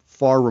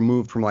far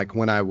removed from like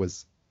when I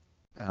was,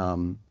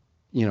 when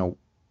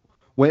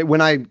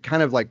I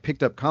kind of like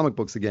picked up comic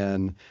books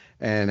again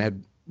and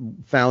had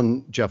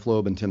found Jeff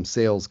Loeb and Tim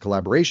Sale's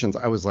collaborations,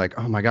 I was like,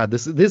 oh my God,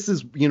 this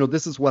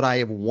is what I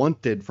have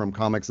wanted from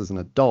comics as an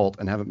adult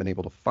and haven't been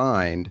able to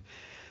find.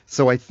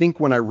 So I think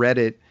when I read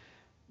it,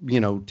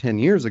 10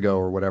 years ago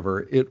or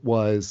whatever, it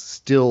was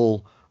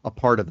still a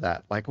part of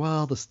that. Like,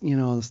 well,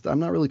 I'm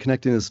not really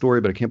connecting to the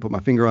story, but I can't put my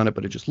finger on it,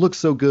 but it just looks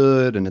so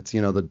good. And it's,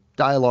 the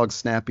dialogue's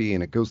snappy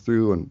and it goes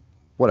through and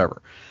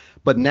whatever.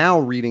 But now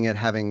reading it,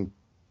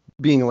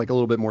 being like a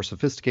little bit more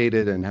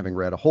sophisticated and having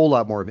read a whole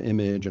lot more of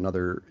Image and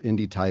other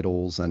indie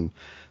titles and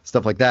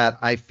stuff like that,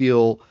 I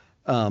feel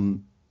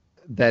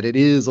that it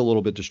is a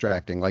little bit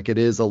distracting. Like it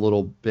is a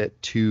little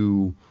bit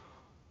too,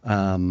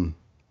 I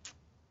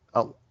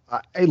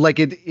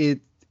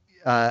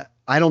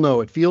don't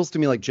know. It feels to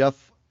me like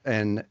Jeff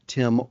and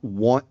Tim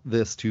want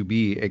this to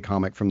be a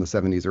comic from the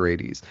 70s or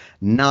 80s,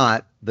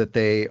 not that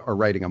they are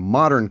writing a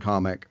modern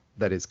comic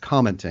that is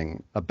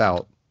commenting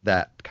about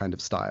that kind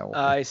of style.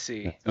 I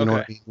see. You know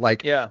what I mean?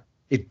 Like, yeah,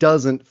 it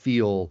doesn't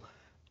feel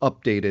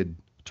updated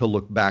to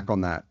look back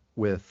on that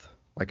with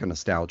like a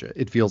nostalgia.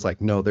 It feels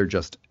like, no, they're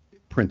just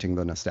printing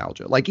the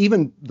nostalgia. Like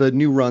even the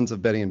new runs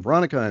of Betty and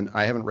Veronica, and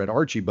I haven't read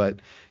Archie, but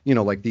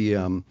like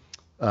the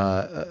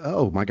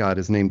oh my God,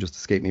 his name just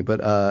escaped me.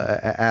 But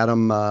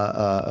Adam,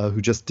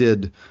 who just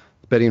did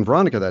Betty and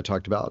Veronica that I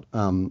talked about,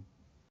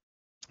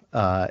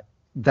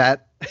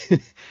 that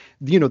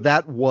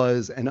that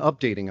was an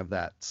updating of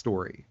that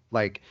story.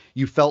 Like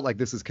you felt like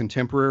this is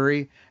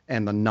contemporary,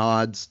 and the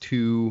nods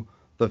to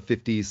the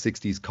 50s,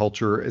 60s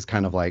culture is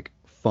kind of like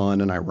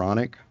fun and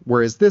ironic.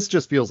 Whereas this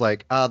just feels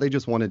like they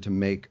just wanted to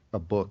make a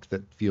book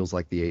that feels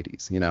like the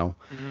 80s.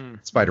 Mm-hmm.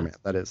 Spider-Man,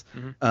 that is.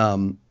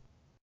 Mm-hmm.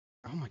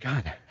 Oh my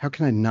God, how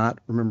can I not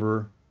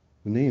remember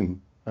the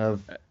name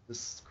of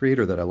this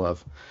creator that I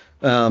love?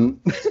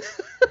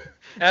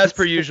 As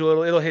per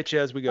usual, it'll hit you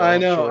as we go. I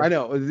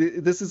know.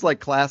 This is like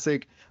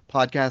classic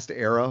podcast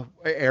error,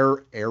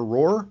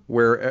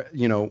 where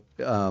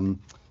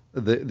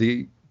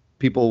the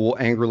people will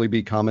angrily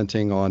be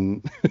commenting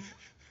on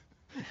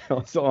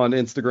on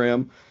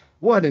Instagram.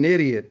 What an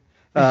idiot!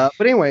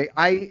 But anyway,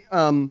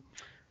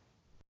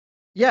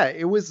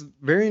 it was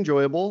very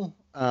enjoyable.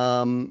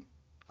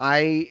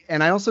 I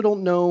also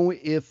don't know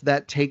if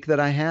that take that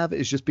I have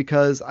is just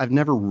because I've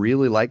never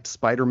really liked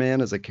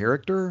Spider-Man as a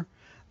character.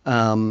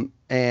 So,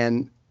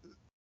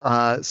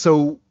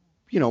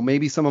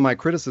 maybe some of my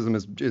criticism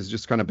is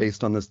just kind of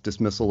based on this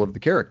dismissal of the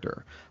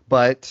character.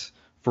 But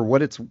for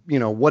what it's,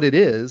 what it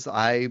is,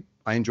 I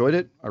enjoyed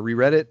it. I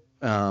reread it.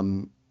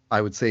 I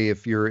would say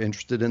if you're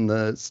interested in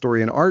the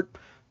story and art,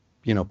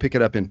 pick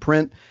it up in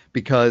print,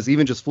 because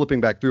even just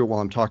flipping back through it while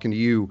I'm talking to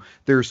you,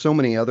 there are so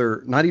many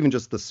other, not even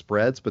just the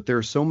spreads, but there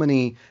are so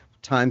many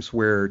times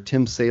where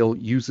Tim Sale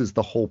uses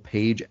the whole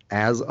page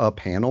as a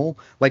panel.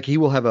 Like he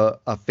will have a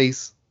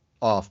face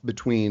off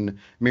between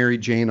Mary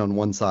Jane on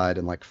one side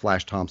and like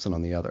Flash Thompson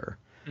on the other.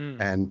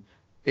 And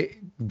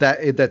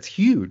that's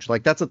huge.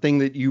 Like that's a thing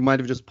that you might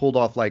have just pulled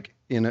off like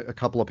in a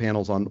couple of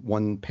panels on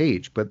one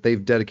page, but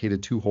they've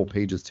dedicated 2 whole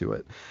pages to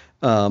it.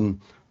 Or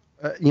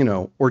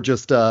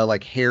just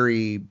like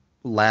Harry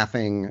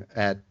laughing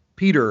at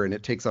Peter and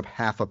it takes up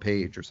half a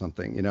page or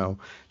something,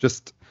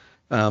 just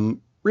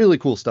really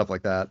cool stuff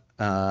like that.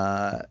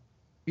 And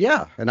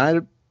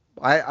I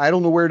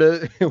don't know where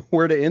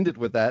to end it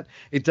with that.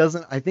 It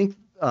doesn't, I think,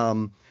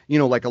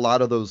 like a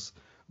lot of those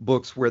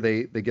books where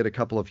they get a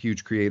couple of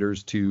huge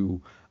creators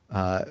to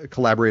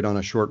collaborate on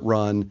a short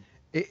run.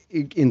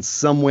 In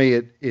some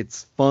way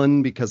it's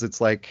fun because it's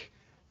like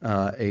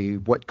a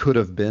what could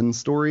have been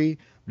story,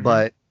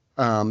 but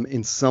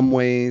in some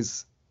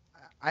ways,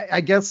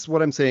 I guess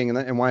what I'm saying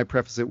and why I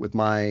preface it with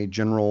my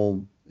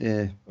general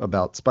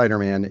about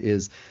Spider-Man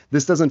is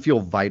this doesn't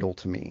feel vital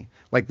to me.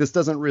 Like this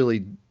doesn't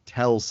really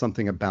tell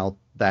something about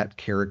that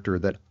character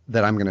that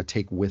I'm going to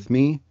take with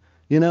me,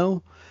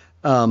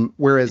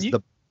 whereas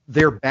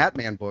their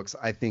Batman books,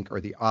 I think,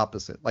 are the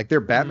opposite. Like their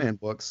Batman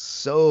books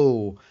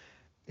so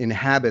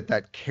inhabit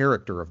that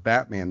character of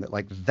Batman that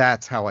like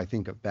that's how I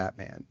think of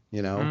Batman,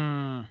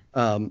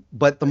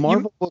 but the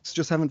Marvel books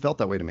just haven't felt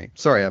that way to me.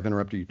 Sorry, I've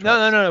interrupted you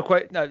twice. No,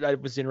 quite. No, I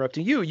was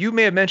interrupting you. You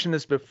may have mentioned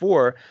this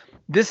before.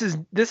 Is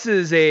this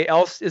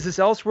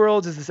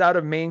Elseworlds? Is this out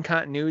of main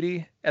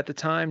continuity at the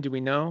time? Do we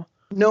know?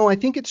 No, I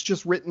think it's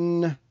just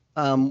written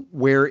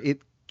where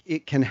it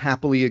can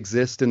happily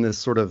exist in this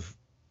sort of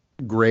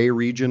gray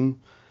region,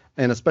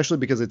 and especially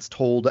because it's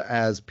told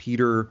as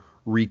Peter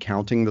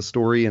recounting the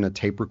story in a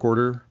tape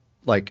recorder,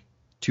 like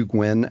to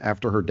Gwen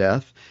after her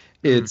death.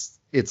 It's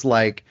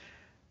like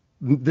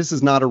this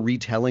is not a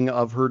retelling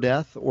of her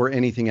death or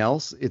anything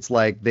else. It's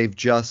like they've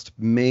just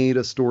made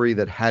a story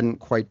that hadn't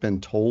quite been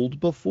told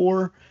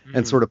before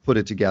and sort of put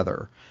it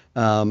together.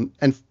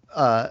 And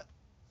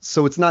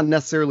so it's not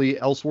necessarily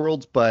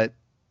Elseworlds, but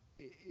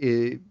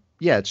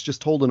it's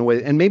just told in a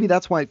way. And maybe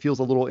that's why it feels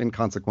a little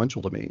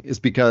inconsequential to me, is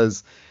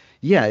because,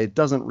 it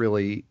doesn't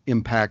really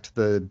impact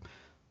the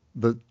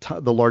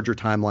larger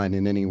timeline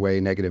in any way,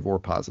 negative or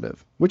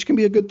positive, which can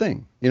be a good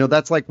thing.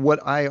 That's like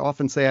what I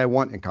often say I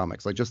want in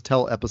comics. Like, just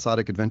tell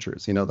episodic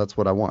adventures. That's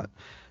what I want.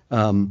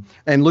 And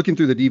looking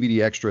through the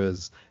DVD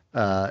extras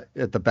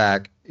at the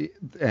back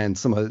and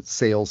some of the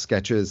sales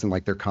sketches and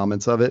like their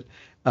comments of it,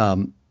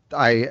 I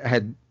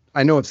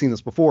know I've seen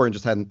this before and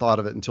just hadn't thought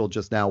of it until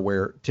just now,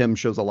 where Tim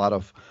shows a lot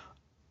of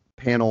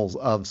panels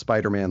of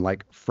Spider-Man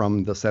like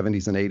from the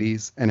 70s and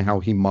 80s and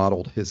how he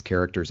modeled his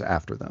characters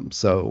after them.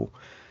 So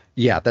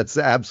yeah, that's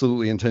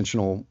absolutely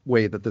intentional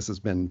way that this has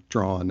been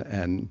drawn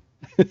and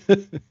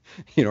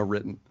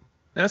written.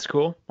 That's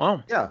cool.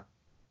 Wow. Yeah.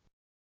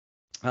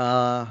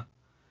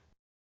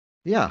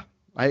 Yeah.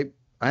 I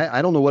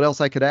don't know what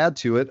else I could add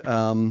to it.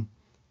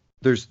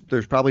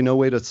 There's probably no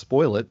way to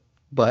spoil it,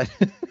 but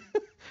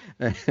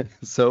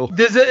so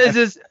is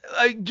this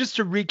just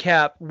to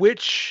recap,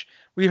 which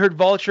we heard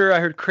Vulture, I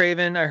heard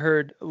Kraven, I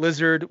heard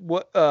Lizard.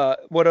 What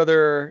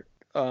other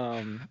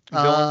villains?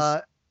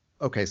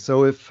 Okay,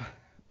 so if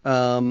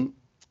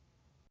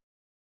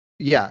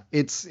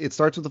it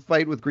starts with a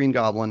fight with Green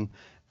Goblin,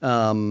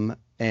 and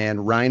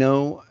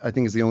Rhino, I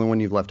think, is the only one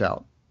you've left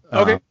out.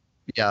 Okay.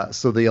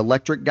 So the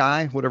electric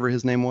guy, whatever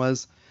his name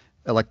was,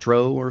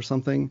 Electro or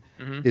something,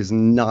 is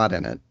not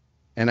in it.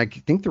 And I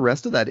think the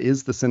rest of that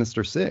is the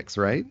Sinister Six,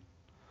 right?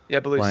 Yeah, I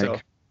believe so.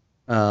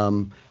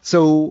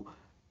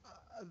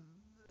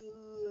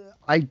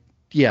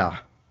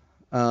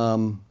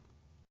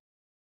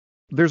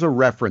 There's a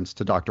reference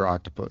to Dr.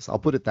 Octopus. I'll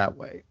put it that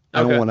way.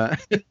 I don't want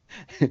to.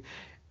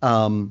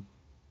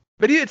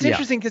 But it's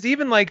interesting because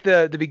even like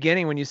the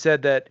beginning, when you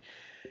said that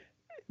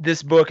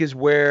this book is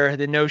where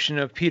the notion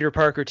of Peter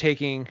Parker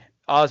taking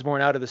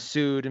Osborn out of the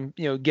suit and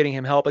getting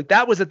him help, like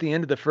that was at the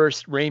end of the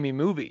first Raimi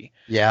movie.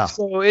 Yeah.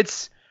 So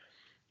it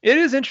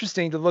is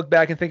interesting to look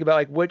back and think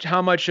about like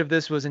how much of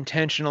this was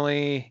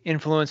intentionally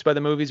influenced by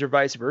the movies or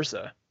vice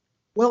versa.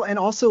 Well, and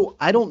also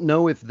I don't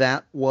know if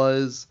that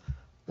was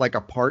like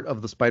a part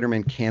of the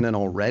Spider-Man canon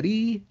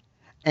already,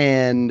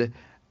 and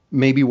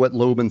maybe what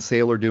Loeb and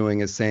Sale are doing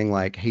is saying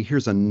like, hey,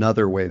 here's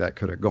another way that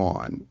could have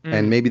gone.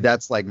 And maybe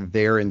that's like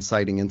their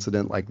inciting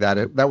incident, like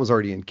that was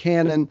already in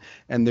canon,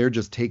 and they're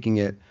just taking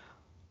it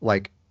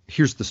like,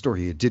 here's the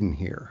story you didn't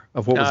hear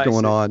of what was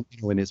going on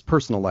in his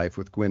personal life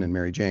with Gwen and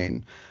Mary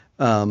Jane.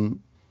 So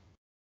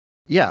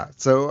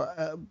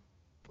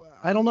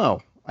I don't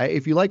know.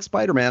 If you like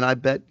Spider-Man, I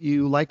bet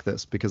you like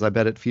this, because I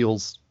bet it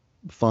feels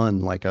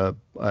fun, like a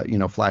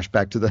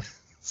flashback to the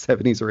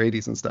 70s or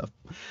 80s and stuff.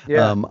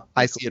 Yeah.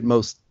 I see it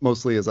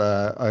mostly as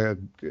a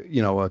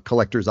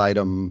collector's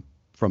item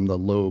from the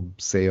Loeb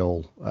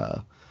Sale,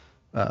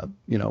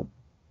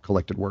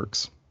 collected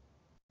works.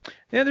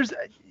 Yeah,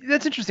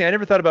 that's interesting. I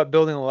never thought about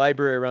building a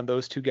library around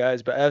those two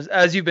guys, but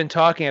as you've been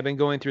talking, I've been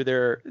going through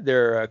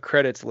their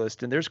credits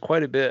list, and there's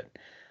quite a bit.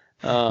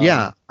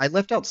 I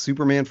left out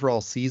Superman for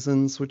All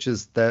Seasons, which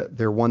is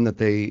they're one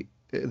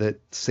that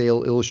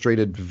Sale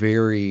illustrated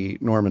very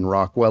Norman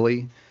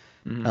Rockwell-y,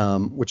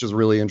 which is a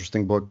really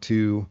interesting book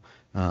too.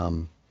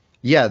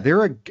 They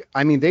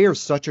are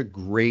such a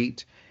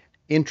great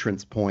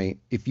entrance point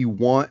if you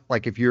want,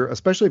 like,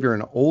 especially if you're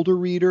an older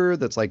reader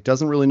that's like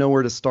doesn't really know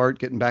where to start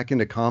getting back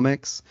into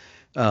comics,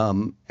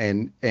 and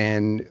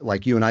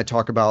like you and I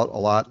talk about a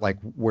lot, like,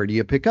 where do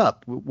you pick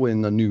up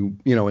when the new,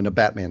 in a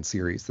Batman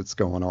series that's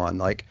going on?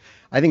 Like,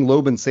 I think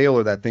Loeb and Sale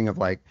are that thing of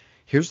like,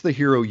 here's the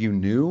hero you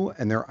knew,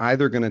 and they're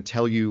either going to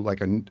tell you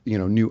like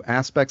new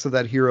aspects of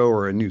that hero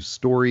or a new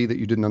story that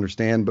you didn't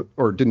understand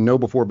or didn't know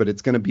before, but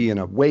it's going to be in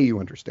a way you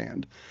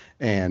understand.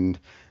 And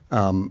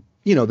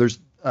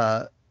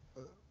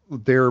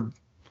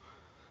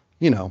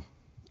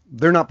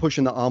they're not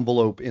pushing the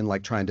envelope in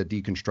like trying to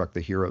deconstruct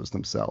the heroes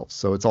themselves.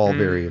 So it's all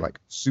very like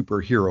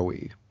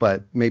superhero-y,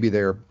 but maybe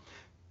they're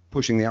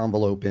pushing the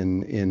envelope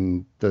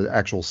in the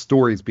actual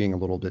stories being a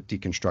little bit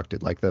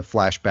deconstructed, like the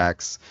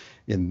flashbacks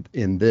in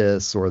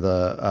this, or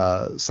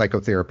the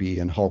psychotherapy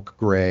in Hulk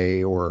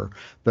Gray, or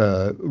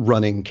the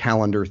running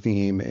calendar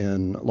theme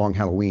in Long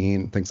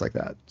Halloween, things like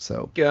that.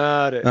 So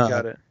got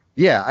it.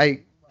 Yeah,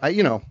 I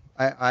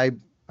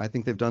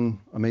think they've done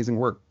amazing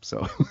work.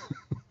 So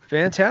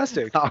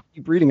fantastic. I'll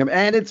keep reading them,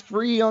 and it's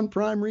free on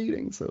Prime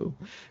Reading, so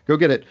go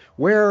get it.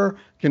 Where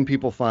can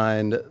people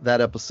find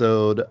that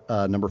episode,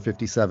 number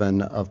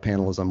 57 of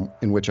Panelism,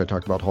 in which I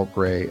talked about Hulk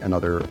Gray and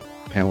other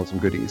Panelism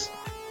goodies?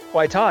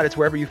 Why, Todd, it's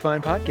wherever you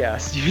find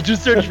podcasts. You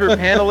just search for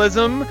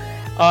Panelism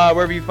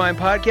wherever you find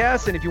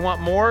podcasts. And if you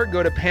want more,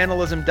 go to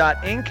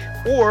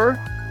panelism.inc, or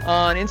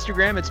on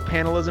Instagram, it's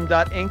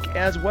panelism.inc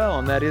as well,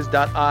 and that is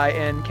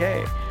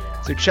 .ink.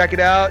 So check it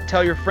out.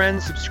 Tell your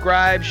friends,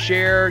 subscribe,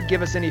 share,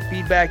 give us any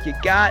feedback you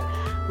got.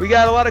 We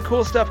got a lot of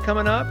cool stuff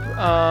coming up,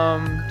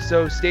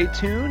 so stay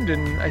tuned.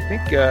 And I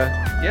think,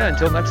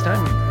 until next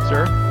time,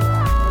 sir.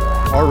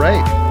 All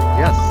right.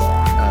 Yes.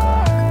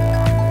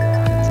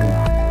 And some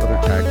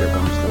other tag there, but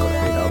I'm just going to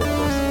fade out of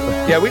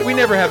this. Yeah, we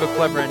never have a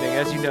clever ending,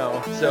 as you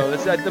know. So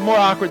that's, the more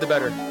awkward, the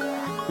better.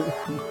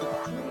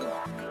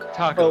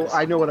 Tacos. Oh,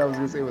 I know what I was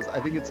going to say was, I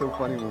think it's so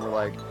funny when we're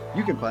like,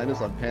 you can find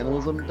us on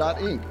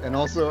panelism.inc and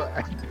also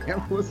at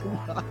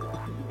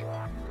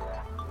panelism.inc.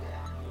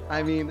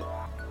 I mean,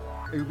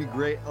 it would be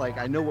great. Like,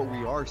 I know what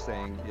we are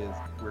saying is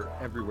we're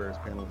everywhere as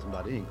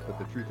panelism.inc, but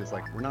the truth is,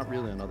 like, we're not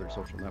really on other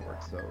social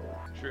networks. So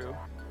True.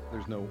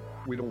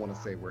 we don't want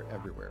to say we're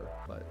everywhere,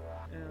 but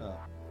yeah.